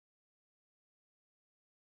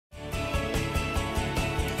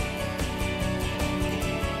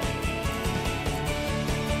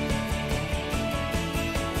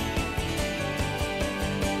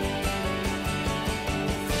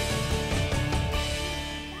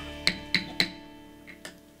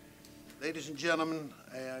Ladies and gentlemen,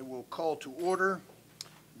 I will call to order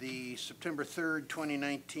the September 3rd,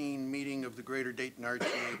 2019 meeting of the Greater Dayton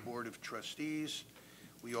RTA Board of Trustees.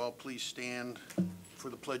 Will you all please stand for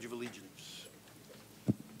the Pledge of Allegiance?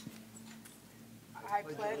 I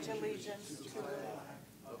pledge allegiance to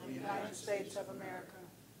the United States of America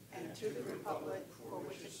and to the republic for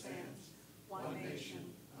which it stands, one nation,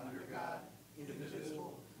 under God,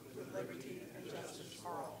 indivisible, with liberty and justice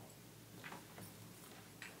for all.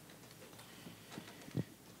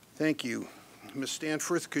 Thank you. Ms.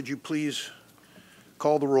 Stanforth, could you please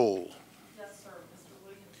call the roll? Yes, sir. Mr.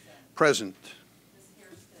 Williamson. Present. Ms.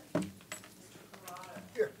 Hairston. Mr. Corrado.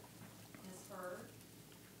 Here. Ms. Hurd.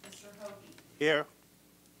 Mr. Hoagie. Here.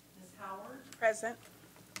 Ms. Howard. Present.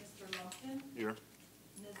 Mr. Lumpkin. Here.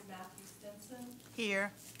 Ms. Matthew Stinson.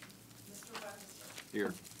 Here. Mr. Webster.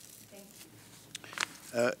 Here. Thank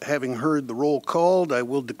you. Having heard the roll called, I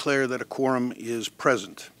will declare that a quorum is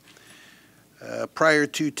present. Prior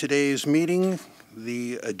to today's meeting,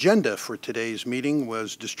 the agenda for today's meeting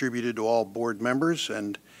was distributed to all board members,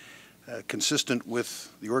 and consistent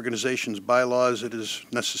with the organization's bylaws, it is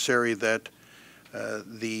necessary that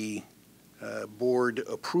the board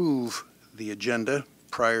approve the agenda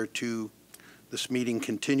prior to this meeting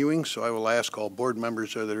continuing. So I will ask all board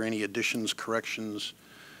members, are there any additions, corrections,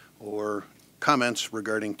 or comments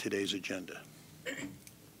regarding today's agenda?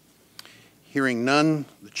 Hearing none,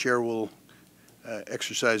 the chair will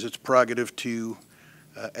exercise its prerogative to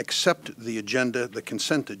accept the agenda, the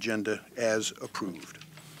consent agenda, as approved.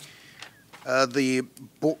 The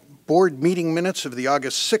board meeting minutes of the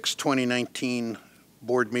August 6, 2019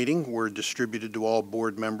 board meeting were distributed to all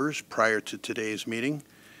board members prior to today's meeting.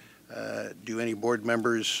 Do any board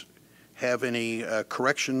members have any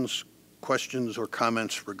corrections, questions, or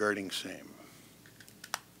comments regarding same?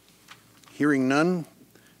 Hearing none,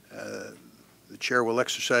 the chair will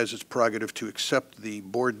exercise its prerogative to accept the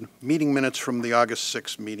board meeting minutes from the August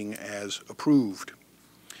 6th meeting as approved.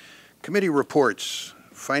 Committee reports.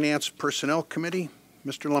 Finance Personnel Committee,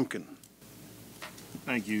 Mr. Lumpkin.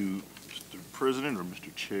 Thank you, Mr. President, or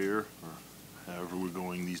Mr. Chair, or however we're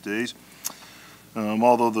going these days.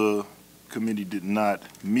 Although the committee did not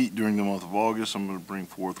meet during the month of August, I'm going to bring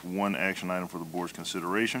forth one action item for the board's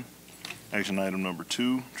consideration. Action item number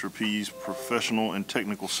 2, Trapeze Professional and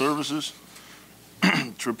Technical Services.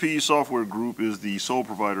 Trapeze Software Group is the sole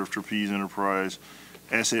provider of Trapeze Enterprise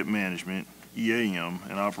Asset Management, EAM,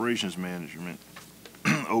 and Operations Management,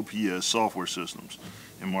 OPS, software systems.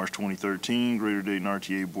 In March 2013, Greater Dayton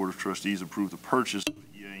RTA Board of Trustees approved the purchase of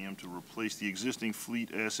EAM to replace the existing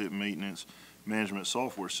fleet asset maintenance management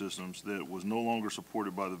software systems that was no longer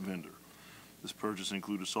supported by the vendor. This purchase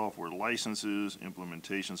included software licenses,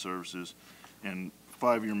 implementation services, and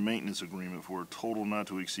 5-year maintenance agreement for a total not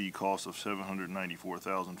to exceed cost of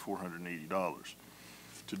 $794,480.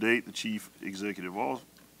 To date, the Chief Executive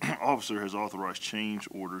Officer has authorized change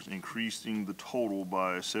orders increasing the total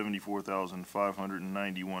by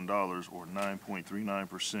 $74,591 or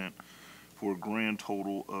 9.39% for a grand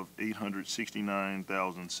total of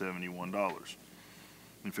 $869,071.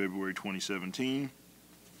 In February 2017,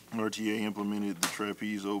 RTA implemented the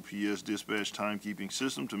Trapeze OPS dispatch timekeeping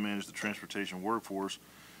system to manage the transportation workforce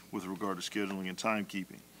with regard to scheduling and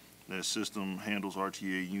timekeeping. That system handles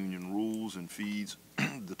RTA union rules and feeds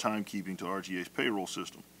the timekeeping to RTA's payroll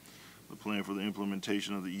system. The plan for the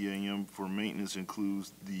implementation of the EAM for maintenance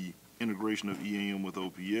includes the integration of EAM with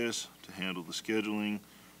OPS to handle the scheduling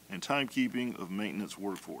and timekeeping of maintenance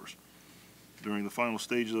workforce. During the final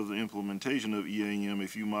stages of the implementation of EAM, a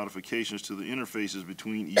few modifications to the interfaces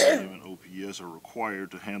between EAM and OPS are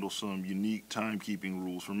required to handle some unique timekeeping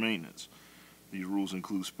rules for maintenance. These rules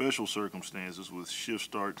include special circumstances with shift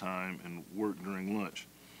start time and work during lunch.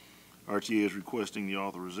 RTA is requesting the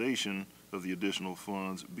authorization of the additional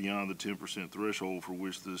funds beyond the 10% threshold for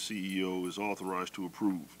which the CEO is authorized to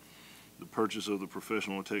approve. The purchase of the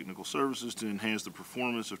professional and technical services to enhance the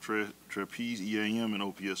performance of Trapeze EAM and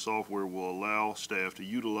OPS software will allow staff to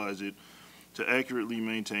utilize it to accurately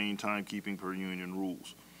maintain timekeeping per union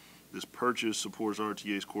rules. This purchase supports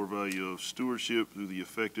RTA's core value of stewardship through the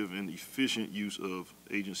effective and efficient use of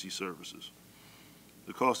agency services.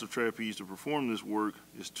 The cost of Trapeze to perform this work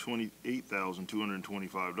is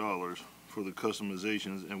 $28,225 for the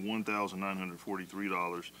customizations and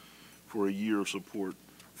 $1,943 for a year of support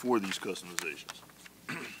for these customizations.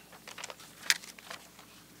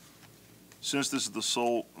 Since this is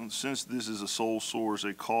a sole source,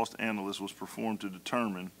 a cost analysis was performed to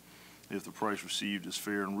determine if the price received is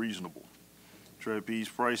fair and reasonable. Trapeze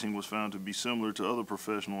pricing was found to be similar to other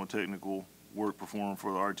professional and technical work performed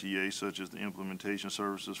for the RTA, such as the implementation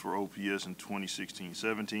services for OPS in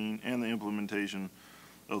 2016-17 and the implementation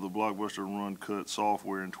of the Blockbuster Run Cut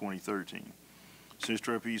software in 2013. Since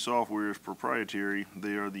Trapeze software is proprietary,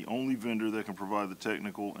 they are the only vendor that can provide the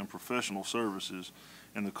technical and professional services,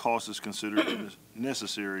 and the cost is considered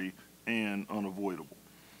necessary and unavoidable.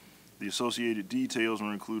 The associated details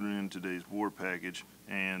are included in today's board package,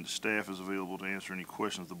 and staff is available to answer any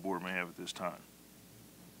questions the board may have at this time.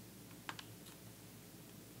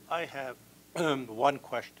 I have one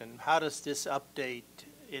question. How does this update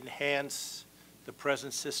enhance the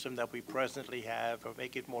present system that we presently have or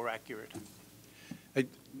make it more accurate?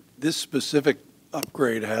 This specific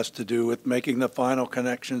upgrade has to do with making the final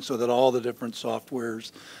connection so that all the different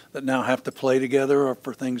softwares that now have to play together are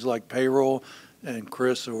for things like payroll, and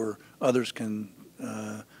Chris or others can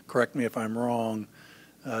correct me if I'm wrong.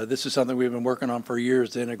 This is something we've been working on for years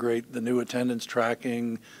to integrate the new attendance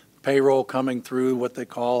tracking, payroll coming through, what they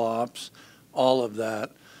call ops, all of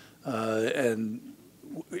that. And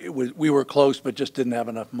we were close, but just didn't have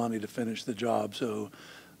enough money to finish the job. So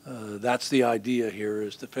that's the idea here,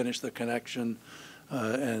 is to finish the connection.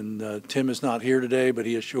 And Tim is not here today, but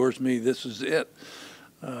he assures me this is it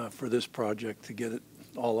for this project to get it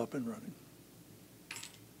all up and running.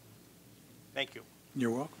 Thank you.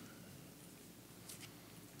 You're welcome.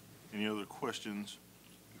 Any other questions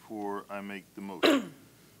before I make the motion?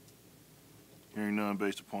 Hearing none,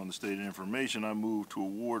 based upon the stated information, I move to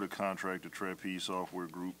award a contract to Trapeze Software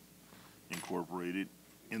Group Incorporated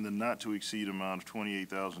in the not-to-exceed amount of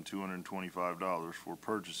 $28,225 for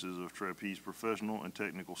purchases of Trapeze professional and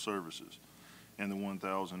technical services, and the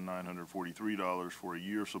 $1,943 for a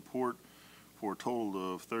year of support, for a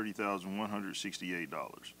total of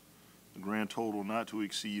 $30,168. The grand total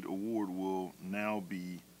not-to-exceed award will now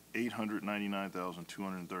be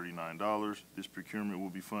 $899,239. This procurement will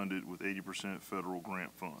be funded with 80% federal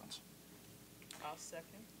grant funds. I'll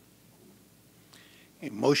second. A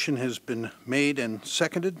motion has been made and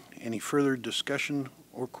seconded. Any further discussion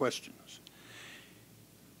or questions?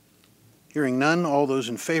 Hearing none, all those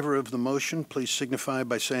in favor of the motion, please signify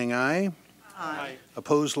by saying aye. Aye.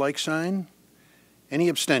 Opposed, like sign. Any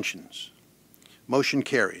abstentions? Motion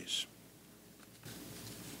carries.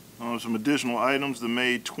 Some additional items: the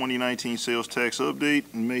May 2019 sales tax update.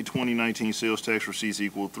 In May 2019 sales tax receipts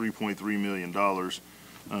equal $3.3 million.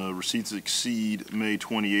 Receipts exceed May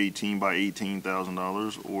 2018 by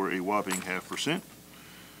 $18,000, or a whopping 0.5%.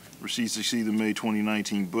 Receipts exceed the May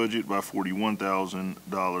 2019 budget by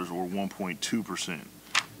 $41,000, or 1.2%.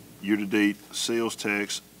 Year-to-date sales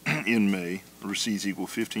tax in May, receipts equal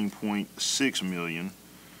 $15.6 million.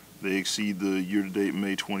 They exceed the year-to-date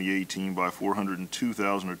May 2018 by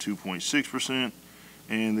 $402,000, or 2.6%,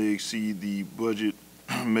 and they exceed the budget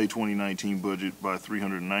May 2019 budget by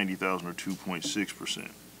 $390,000, or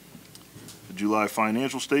 2.6%. The July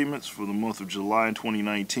financial statements for the month of July in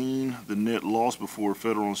 2019, the net loss before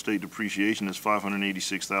federal and state depreciation is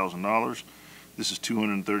 $586,000. This is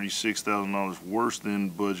 $236,000 worse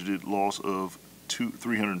than budgeted loss of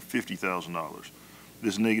 $350,000.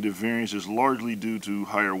 This negative variance is largely due to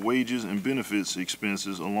higher wages and benefits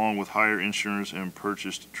expenses, along with higher insurance and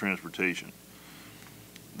purchased transportation.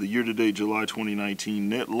 The year-to-date July 2019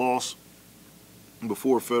 net loss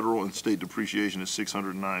before federal and state depreciation is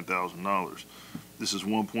 $609,000. This is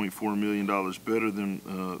 $1.4 million better than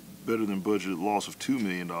budgeted loss of $2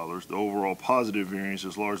 million. The overall positive variance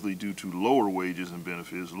is largely due to lower wages and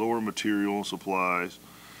benefits, lower material and supplies,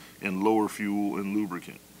 and lower fuel and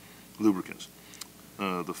lubricants.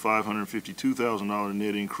 The $552,000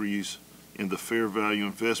 net increase in the fair value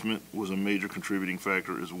investment was a major contributing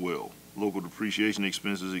factor as well. Local depreciation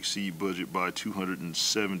expenses exceed budget by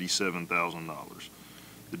 $277,000.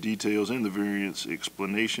 The details and the variance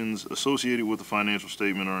explanations associated with the financial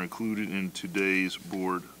statement are included in today's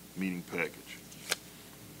board meeting package.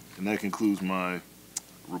 And that concludes my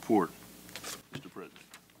report, Mr. President.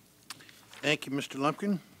 Thank you, Mr.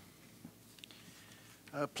 Lumpkin.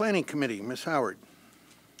 Planning Committee, Ms. Howard.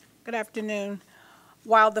 Good afternoon.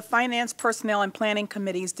 While the Finance, Personnel, and Planning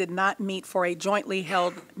Committees did not meet for a jointly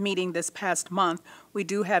held meeting this past month, we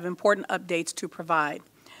do have important updates to provide.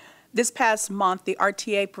 This past month, the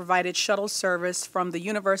RTA provided shuttle service from the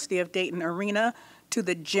University of Dayton Arena to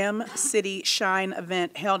the Gem City Shine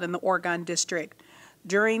event held in the Oregon District.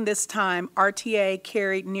 During this time, RTA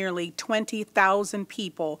carried nearly 20,000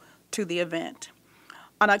 people to the event.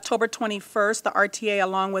 On October 21st, the RTA,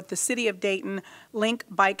 along with the City of Dayton, Link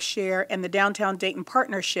Bike Share, and the Downtown Dayton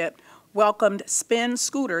Partnership, welcomed Spin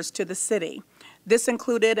Scooters to the city. This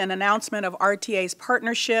included an announcement of RTA's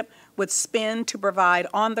partnership with Spin to provide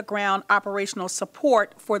on-the-ground operational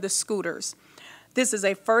support for the scooters. This is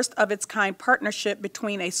a first-of-its-kind partnership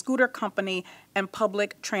between a scooter company and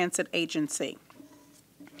public transit agency.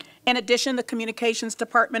 In addition, the Communications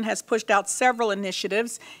Department has pushed out several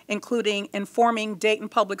initiatives, including informing Dayton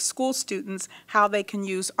Public School students how they can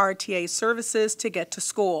use RTA services to get to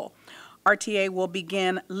school. RTA will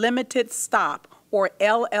begin limited stop, or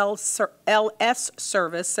LS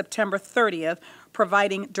service, September 30th,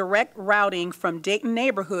 providing direct routing from Dayton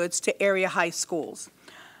neighborhoods to area high schools.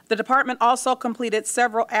 The department also completed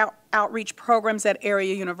several outreach programs at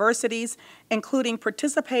area universities, including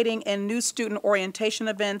participating in new student orientation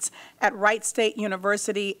events at Wright State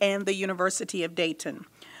University and the University of Dayton.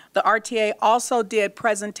 The RTA also did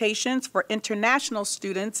presentations for international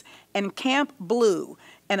students in Camp Blue,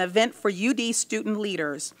 an event for UD student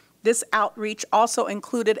leaders. This outreach also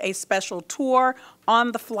included a special tour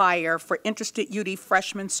on the flyer for interested UD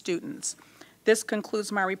freshman students. This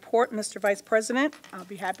concludes my report, Mr. Vice President. I'll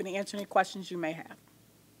be happy to answer any questions you may have.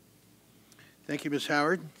 Thank you, Ms.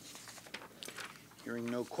 Howard. Hearing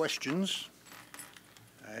no questions,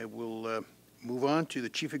 I will move on to the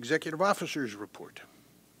Chief Executive Officer's report.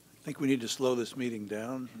 I think we need to slow this meeting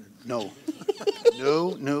down. No.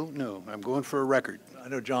 No. I'm going for a record. I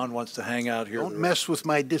know John wants to hang out here. Don't mess with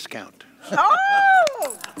my discount.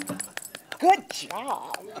 Oh! Good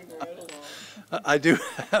job. I do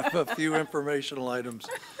have a few informational items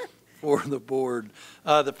for the board.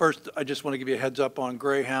 The first, I just want to give you a heads up on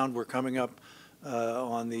Greyhound. We're coming up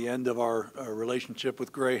on the end of our relationship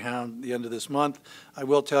with Greyhound, the end of this month. I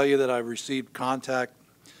will tell you that I received contact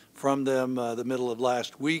from them the middle of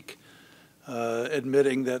last week,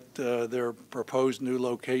 admitting that their proposed new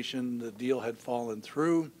location, the deal had fallen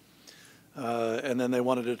through. And then they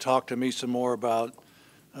wanted to talk to me some more about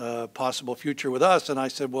possible future with us, and I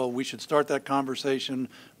said, well, we should start that conversation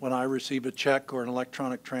when I receive a check or an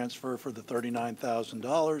electronic transfer for the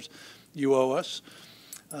 $39,000 you owe us.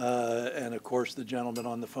 And of course, the gentleman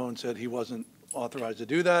on the phone said he wasn't authorized to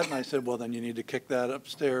do that, and I said, well, then you need to kick that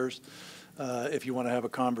upstairs if you want to have a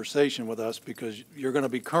conversation with us, because you're going to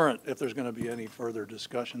be current if there's going to be any further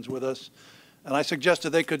discussions with us. And I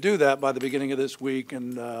suggested they could do that by the beginning of this week,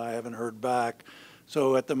 and I haven't heard back.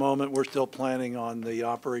 So at the moment, we're still planning on the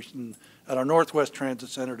operation at our Northwest Transit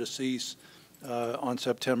Center to cease on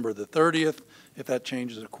September the 30th. If that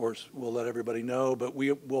changes, of course, we'll let everybody know. But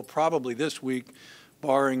we will probably this week,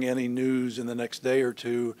 barring any news in the next day or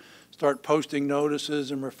two, start posting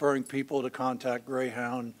notices and referring people to contact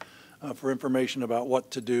Greyhound for information about what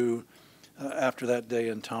to do after that day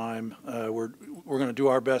and time. We're going to do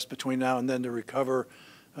our best between now and then to recover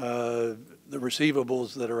the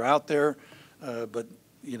receivables that are out there. But,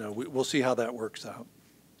 you know, we'll see how that works out.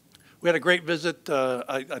 We had a great visit.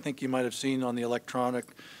 I think you might have seen on the electronic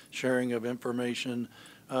sharing of information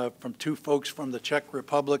from two folks from the Czech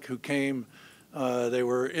Republic who came. They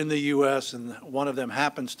were in the U.S., and one of them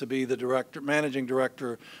happens to be the managing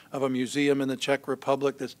director of a museum in the Czech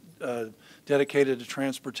Republic that's dedicated to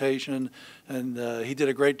transportation. And he did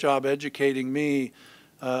a great job educating me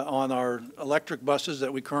on our electric buses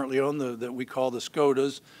that we currently own, that we call the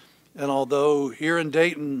Skodas. And although here in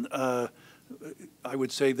Dayton, I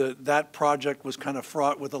would say that that project was kind of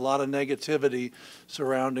fraught with a lot of negativity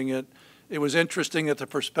surrounding it, it was interesting that the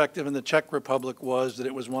perspective in the Czech Republic was that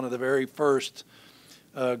it was one of the very first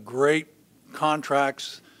great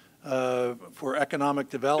contracts for economic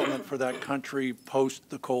development for that country post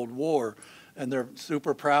the Cold War. And they're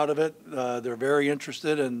super proud of it. They're very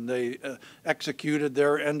interested, and they executed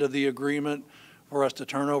their end of the agreement for us to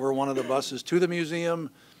turn over one of the buses to the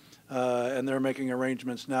museum. And they're making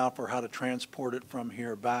arrangements now for how to transport it from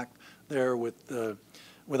here back there with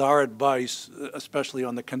our advice, especially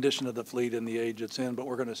on the condition of the fleet and the age it's in. But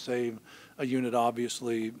we're going to save a unit,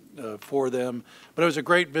 obviously, for them. But it was a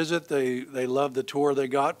great visit. They loved the tour they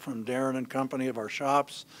got from Darren and company of our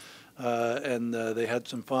shops, and they had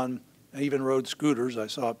some fun. They even rode scooters. I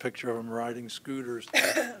saw a picture of them riding scooters,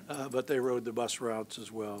 but they rode the bus routes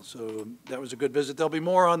as well. So that was a good visit. There'll be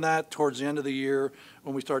more on that towards the end of the year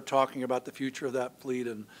when we start talking about the future of that fleet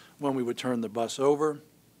and when we would turn the bus over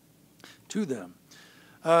to them.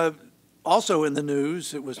 Also in the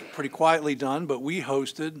news, it was pretty quietly done, but we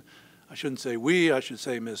hosted, I shouldn't say we, I should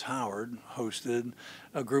say Ms. Howard hosted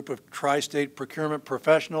a group of tri-state procurement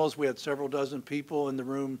professionals. We had several dozen people in the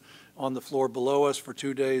room on the floor below us for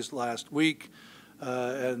 2 days last week.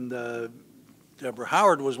 Deborah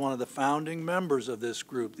Howard was one of the founding members of this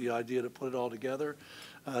group, the idea to put it all together.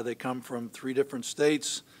 They come from 3 different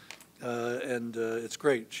states, and it's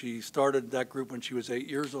great. She started that group when she was 8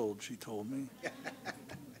 years old, she told me,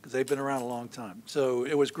 because they've been around a long time. So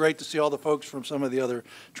it was great to see all the folks from some of the other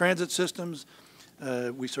transit systems.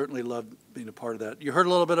 We certainly loved being a part of that. You heard a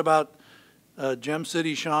little bit about Gem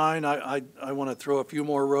City Shine. I want to throw a few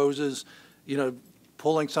more roses. You know,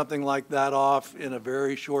 pulling something like that off in a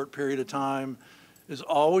very short period of time is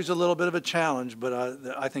always a little bit of a challenge, but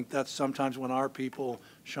I think that's sometimes when our people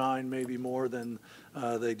shine maybe more than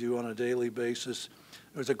they do on a daily basis.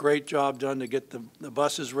 It was a great job done to get the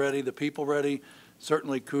buses ready, the people ready.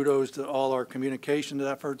 Certainly kudos to all our communication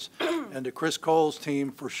efforts and to Chris Cole's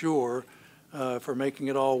team for sure for making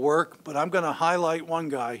it all work. But I'm going to highlight one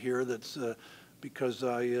guy here that's because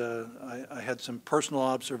I had some personal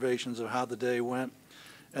observations of how the day went,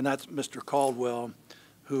 and that's Mr. Caldwell,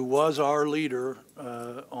 who was our leader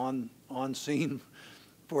on scene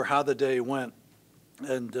for how the day went.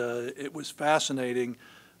 And it was fascinating.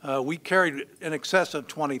 We carried in excess of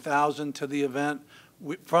 20,000 to the event.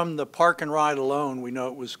 From the park and ride alone, we know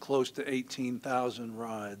it was close to 18,000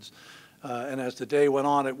 rides. And as the day went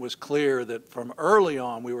on, it was clear that from early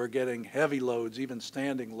on, we were getting heavy loads, even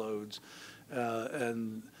standing loads.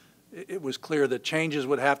 And it was clear that changes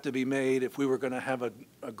would have to be made if we were going to have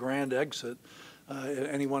a grand exit.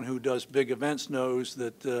 Anyone who does big events knows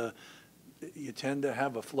that you tend to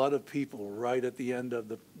have a flood of people right at the end of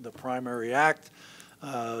the primary act,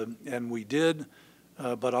 and we did.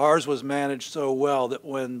 But ours was managed so well that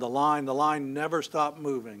when the line never stopped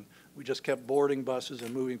moving. We just kept boarding buses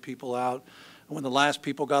and moving people out. And when the last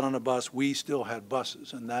people got on a bus, we still had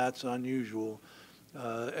buses, and that's unusual.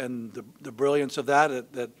 And the brilliance of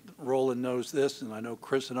that Roland knows this, and I know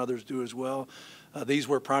Chris and others do as well. These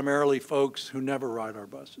were primarily folks who never ride our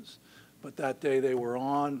buses. But that day they were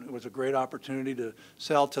on. It was a great opportunity to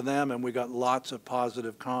sell to them, and we got lots of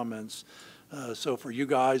positive comments. So for you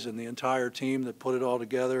guys and the entire team that put it all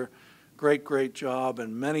together, great job,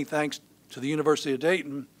 and many thanks to the University of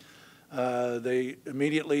Dayton. They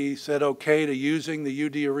immediately said okay to using the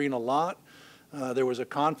UD Arena lot. There was a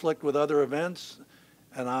conflict with other events,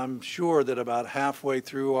 and I'm sure that about halfway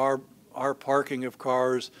through our parking of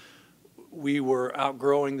cars, we were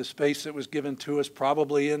outgrowing the space that was given to us,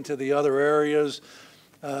 probably into the other areas,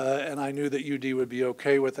 and I knew that UD would be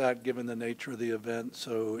okay with that given the nature of the event,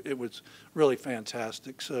 so it was really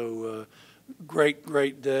fantastic. So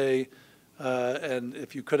great day. And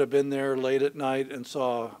if you could have been there late at night and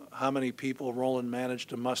saw how many people Roland managed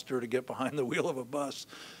to muster to get behind the wheel of a bus,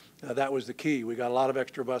 that was the key. We got a lot of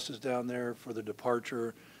extra buses down there for the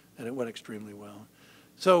departure, and it went extremely well.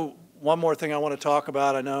 So one more thing I want to talk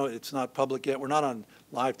about. I know it's not public yet. We're not on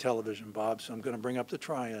live television, Bob, so I'm going to bring up the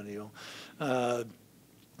triennial.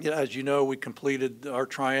 As you know, we completed our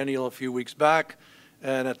triennial a few weeks back.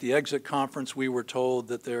 And at the exit conference, we were told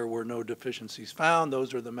that there were no deficiencies found.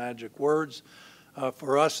 Those are the magic words.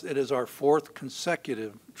 For us, it is our 4th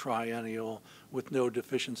consecutive triennial with no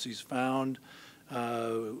deficiencies found.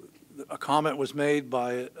 A comment was made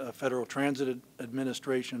by a Federal Transit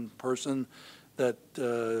Administration person that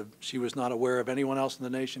she was not aware of anyone else in the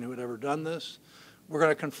nation who had ever done this. We're going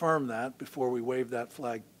to confirm that before we wave that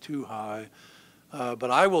flag too high.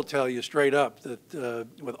 But I will tell you straight up that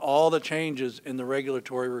with all the changes in the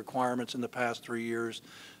regulatory requirements in the past 3 years,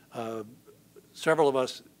 several of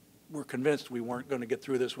us were convinced we weren't going to get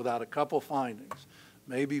through this without a couple findings,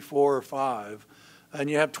 maybe 4 or 5. And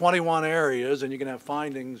you have 21 areas, and you can have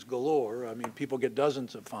findings galore. I mean, people get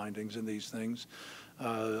dozens of findings in these things.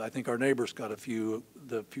 I think our neighbors got a few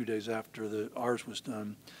the few days after ours was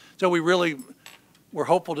done. So we really were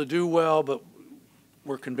hopeful to do well, but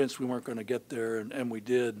we're convinced we weren't going to get there, and we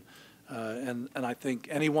did. And I think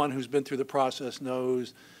anyone who's been through the process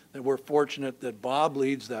knows that we're fortunate that Bob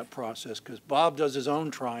leads that process, because Bob does his own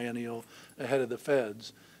triennial ahead of the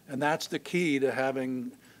feds. And that's the key to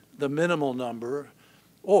having the minimal number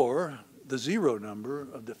or the 0 number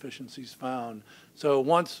of deficiencies found. So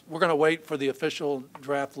once we're going to wait for the official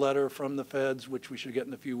draft letter from the feds, which we should get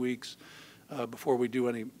in a few weeks before we do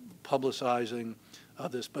any publicizing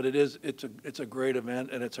of this, but it's a great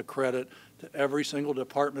event, and it's a credit to every single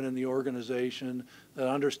department in the organization that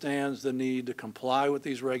understands the need to comply with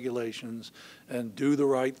these regulations and do the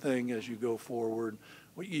right thing as you go forward.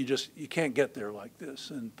 You can't get there like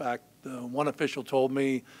this. In fact, one official told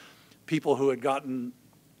me people who had gotten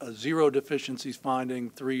a 0 deficiencies finding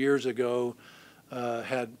 3 years ago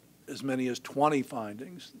had as many as 20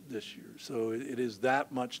 findings this year. So it is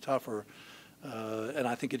that much tougher. And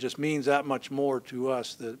I think it just means that much more to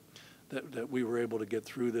us that we were able to get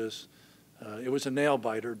through this. It was a nail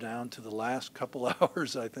biter down to the last couple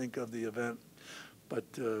hours, I think, of the event.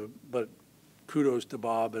 But kudos to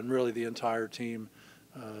Bob and really the entire team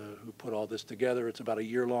who put all this together. It's about a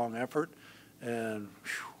year-long effort, and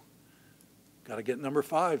got to get number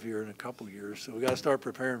 5 here in a couple years, so we got to start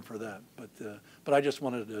preparing for that. But I just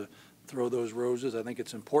wanted to throw those roses. I think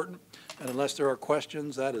it's important, and unless there are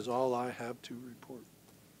questions, that is all I have to report.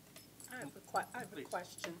 I have a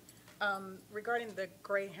question regarding the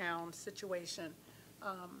Greyhound situation.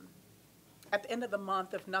 At the end of the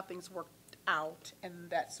month, if nothing's worked out and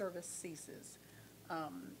that service ceases,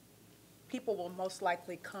 people will most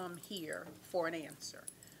likely come here for an answer.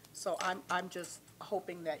 So I'm just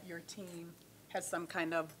hoping that your team has some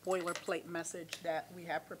kind of boilerplate message that we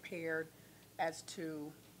have prepared as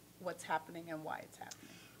to what's happening and why it's happening.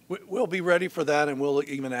 We'll be ready for that, and we'll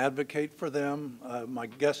even advocate for them. My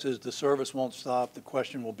guess is the service won't stop. The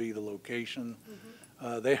question will be the location.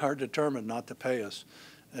 They are determined not to pay us,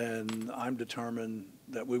 and I'm determined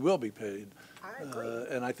that we will be paid. I agree.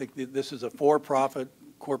 And I think this is a for-profit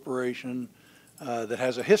corporation that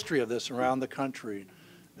has a history of this around the country,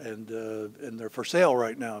 and they're for sale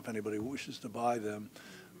right now if anybody wishes to buy them.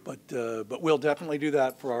 But we'll definitely do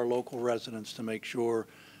that for our local residents to make sure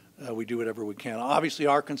we do whatever we can. Obviously,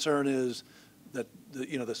 our concern is that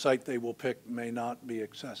the site they will pick may not be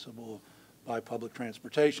accessible by public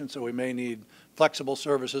transportation, so we may need flexible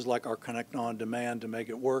services like our Connect On Demand to make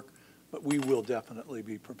it work, but we will definitely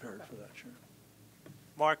be prepared for that, sure.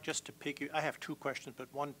 Mark, just to I have 2 questions,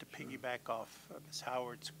 but one to piggyback off Ms.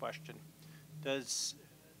 Howard's question. Does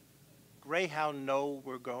Greyhound know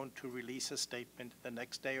we're going to release a statement the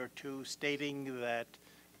next day or 2 stating that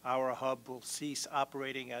our hub will cease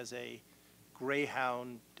operating as a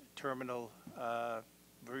Greyhound terminal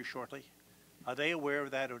very shortly? Are they aware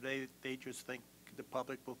of that, or they just think the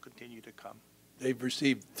public will continue to come? They've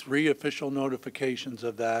received 3 official notifications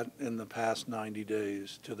of that in the past 90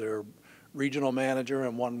 days to their regional manager,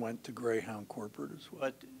 and 1 went to Greyhound Corporate as well.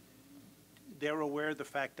 But they're aware of the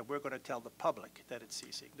fact that we're going to tell the public that it's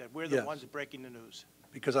ceasing, that we're the Yes. ones breaking the news.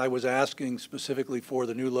 Because I was asking specifically for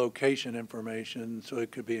the new location information so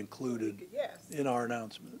it could be included Yes. in our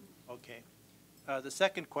announcement. Okay. The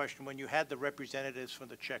second question, when you had the representatives from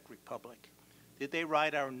the Czech Republic, did they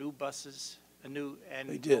ride our new buses?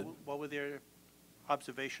 They did. What were their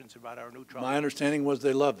observations about our new trolley? My understanding was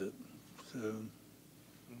they loved it, so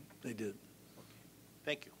they did.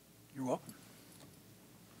 Thank you. You're welcome.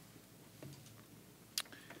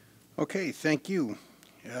 Okay, thank you.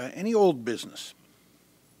 Any old business?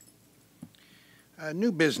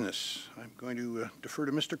 New business. I'm going to defer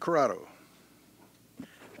to Mr. Corrado.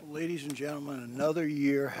 Ladies and gentlemen, another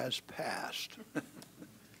year has passed.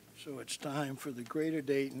 So it's time for the Greater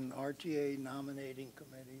Dayton RTA Nominating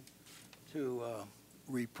Committee to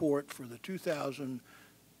report for the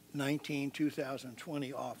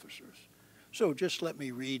 2019-2020 officers. So just let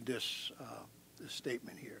me read this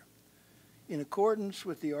statement here. In accordance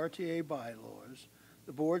with the RTA bylaws,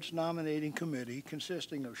 the board's nominating committee,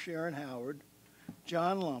 consisting of Sharon Howard,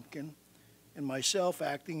 John Lumpkin, and myself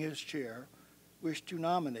acting as chair, wish to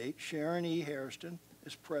nominate Sharon E. Hairston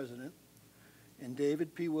as president and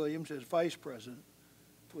David P. Williams as vice president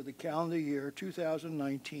for the calendar year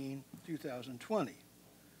 2019-2020.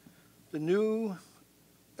 The new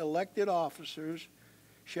elected officers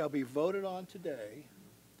shall be voted on today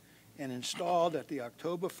and installed at the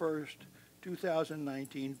October 1st,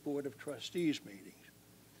 2019 Board of Trustees meetings.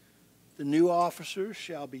 The new officers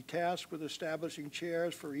shall be tasked with establishing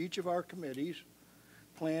chairs for each of our committees,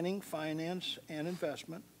 planning, finance, and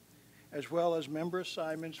investment, as well as member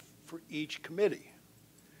assignments for each committee.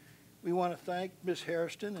 We want to thank Ms.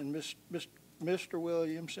 Hairston and Mr.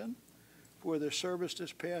 Williamson for their service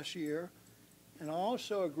this past year, and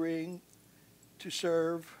also agreeing to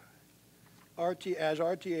serve as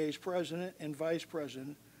RTA's president and vice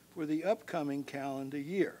president for the upcoming calendar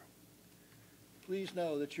year. Please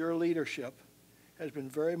know that your leadership has been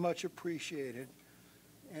very much appreciated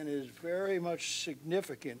and is very much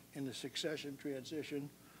significant in the succession transition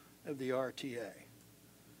of the RTA.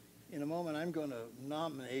 In a moment, I'm going to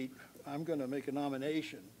make a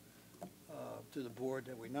nomination to the board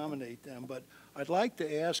that we nominate them, but I'd like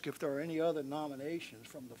to ask if there are any other nominations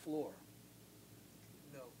from the floor.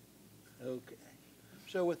 No. Okay.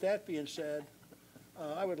 So with that being said,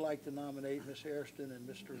 I would like to nominate Ms. Hairston and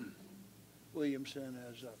Mr. Williamson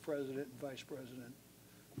as president and vice president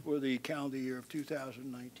for the calendar year of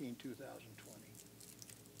 2019-2020.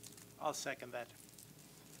 I'll second that.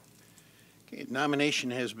 Okay, nomination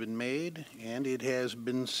has been made and it has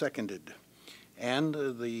been seconded. And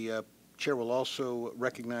the chair will also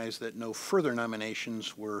recognize that no further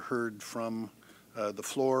nominations were heard from the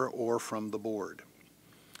floor or from the board.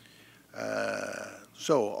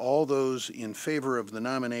 So all those in favor of the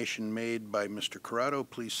nomination made by Mr. Corrado,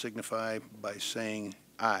 please signify by saying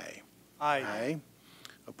aye. Aye.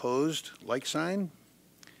 Opposed, like sign.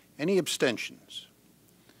 Any abstentions?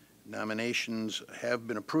 Nominations have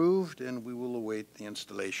been approved, and we will await the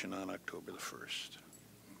installation on October the 1st.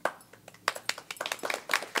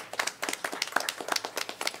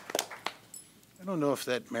 I don't know if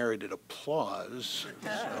that merited applause.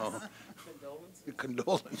 So,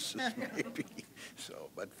 condolences, maybe. So,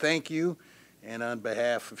 but thank you, and on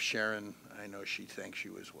behalf of Sharon, I know she thanks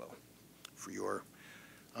you as well for your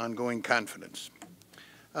ongoing confidence.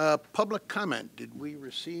 Public comment. Did we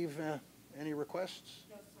receive any requests?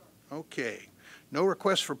 No, sir. Okay. No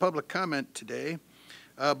requests for public comment today.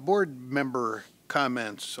 Board member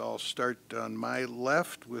comments. I'll start on my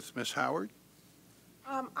left with Ms. Howard.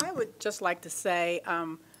 I would just like to say,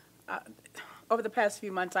 over the past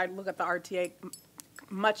few months, I look at the RTA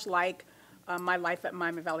much like my life at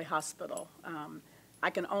Miami Valley Hospital. I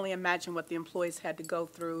can only imagine what the employees had to go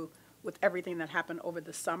through with everything that happened over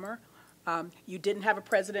the summer. You didn't have a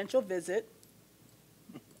presidential visit.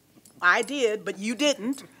 I did, but you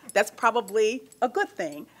didn't. That's probably a good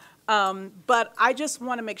thing. But I just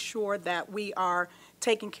want to make sure that we are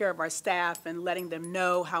taking care of our staff and letting them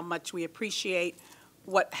know how much we appreciate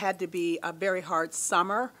what had to be a very hard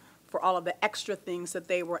summer for all of the extra things that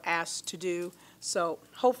they were asked to do. So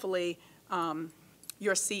hopefully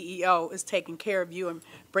your CEO is taking care of you and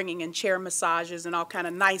bringing in chair massages and all kind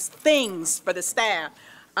of nice things for the staff.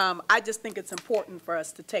 I just think it's important for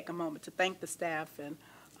us to take a moment to thank the staff and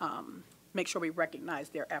make sure we recognize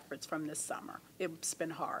their efforts from this summer. It's been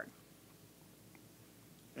hard.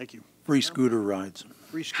 Thank you. Free scooter rides.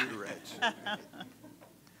 Free scooter rides.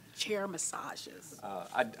 Chair massages.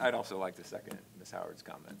 I'd also like to second Ms. Howard's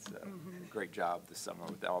comments. Great job this summer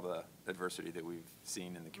with all the adversity that we've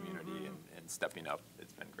seen in the community and stepping up.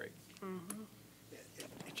 It's been great.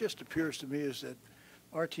 It just appears to me is that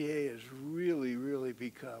RTA has really, really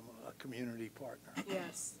become a community partner.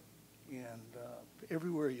 Yes. And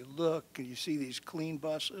everywhere you look, and you see these clean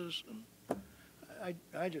buses, and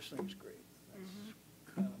I just think it's great. That's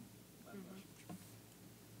kind of my message.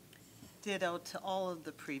 Ditto to all of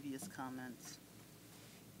the previous comments.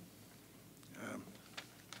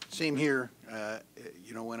 Same here.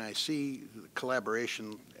 You know, when I see the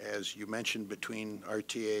collaboration, as you mentioned, between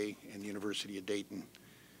RTA and the University of Dayton,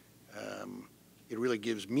 it really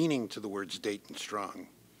gives meaning to the words Dayton Strong.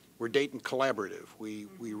 We're Dayton Collaborative. We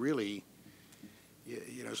really,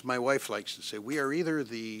 you know, as my wife likes to say, we are either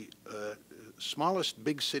the smallest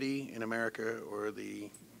big city in America or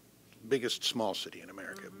the biggest small city in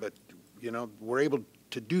America. But, you know, we're able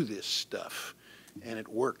to do this stuff, and it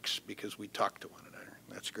works because we talk to one another.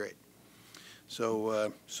 That's great.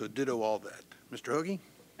 So, so ditto all that. Mr. Hoagie?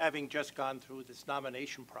 Having just gone through this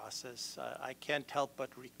nomination process, I can't help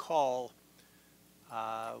but recall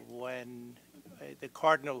when the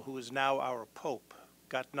cardinal, who is now our Pope,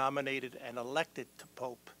 got nominated and elected to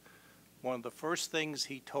Pope. One of the first things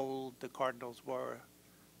he told the cardinals were,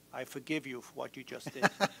 "I forgive you for what you just did."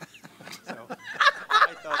 So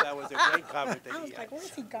I thought that was a great comment that I was he like, had.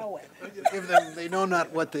 where's he going? Give them, they know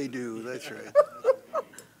not what they do. That's right.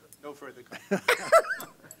 No further comment.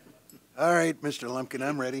 All right, Mr. Lumpkin,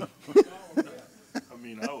 I'm ready. I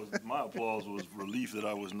mean, my applause was relief that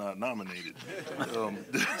I was not nominated.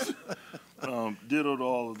 Ditto to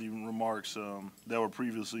all of the remarks that were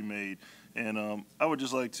previously made. And I would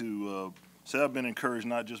just like to say I've been encouraged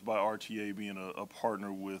not just by RTA being a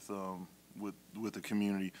partner with the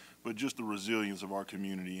community, but just the resilience of our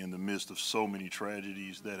community in the midst of so many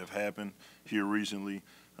tragedies that have happened here recently.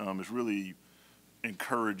 It's really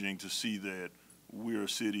encouraging to see that we're a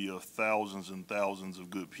city of thousands and thousands of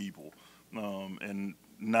good people, and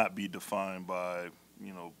not be defined by,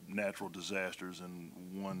 you know, natural disasters and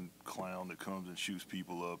one clown that comes and shoots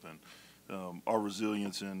people up. And our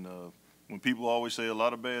resilience, and when people always say a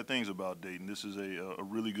lot of bad things about Dayton, this is a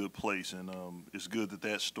really good place, and it's good that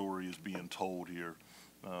that story is being told here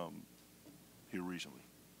recently.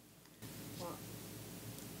 Well,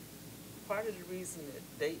 part of the reason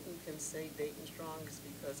that Dayton can say Dayton Strong is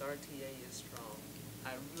because RTA is strong.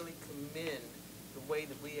 I really commend the way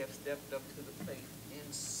that we have stepped up to the plate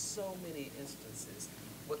in so many instances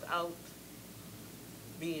without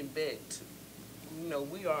being begged to. You know,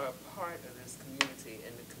 we are a part of this community,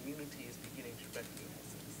 and the community is beginning to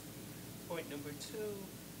recognize us. Point number 2,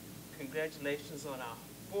 congratulations on our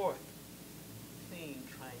 4th clean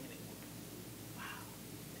triennial. Wow.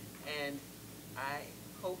 And I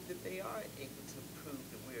hope that they are able to prove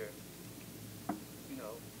that we're, you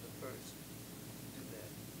know, the first to do that.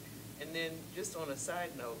 And then, just on a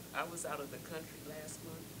side note, I was out of the country last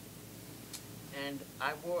month, and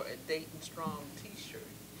I wore a Dayton Strong t-shirt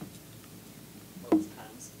most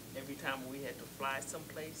times. Every time we had to fly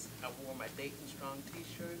someplace, I wore my Dayton Strong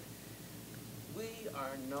t-shirt. We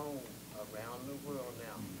are known around the world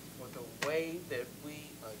now for the way that we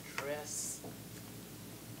address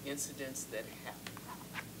incidents that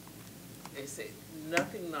happen. They say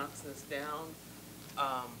nothing knocks us down.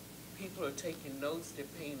 People are taking notes, they're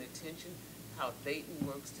paying attention, how Dayton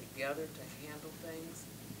works together to handle things.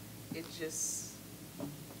 It just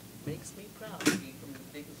makes me proud to be from the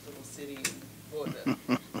biggest little city or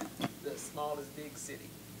the smallest big city.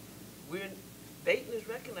 Dayton is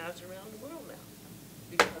recognized around the world now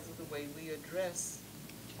because of the way we address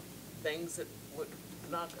things that would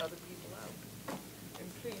knock other people out. And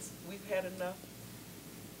please, we've had enough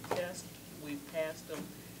tests, we've passed them.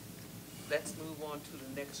 Let's move on to the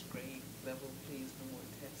next grade level, please, no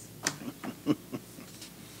more tests.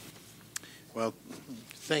 Well,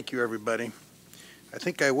 thank you, everybody. I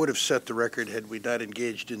think I would have set the record had we not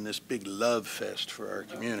engaged in this big love fest for our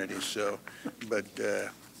community, so, but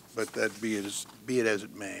that be it as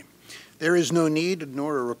it may. There is no need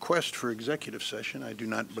nor a request for executive session, I do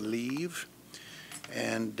not believe.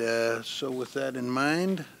 And so with that in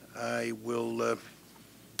mind, I will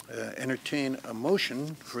entertain a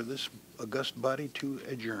motion for this august body to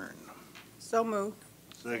adjourn. So moved.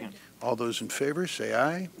 Second. All those in favor, say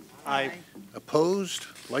aye. Aye. Opposed,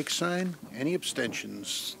 like sign. Any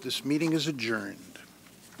abstentions? This meeting is adjourned.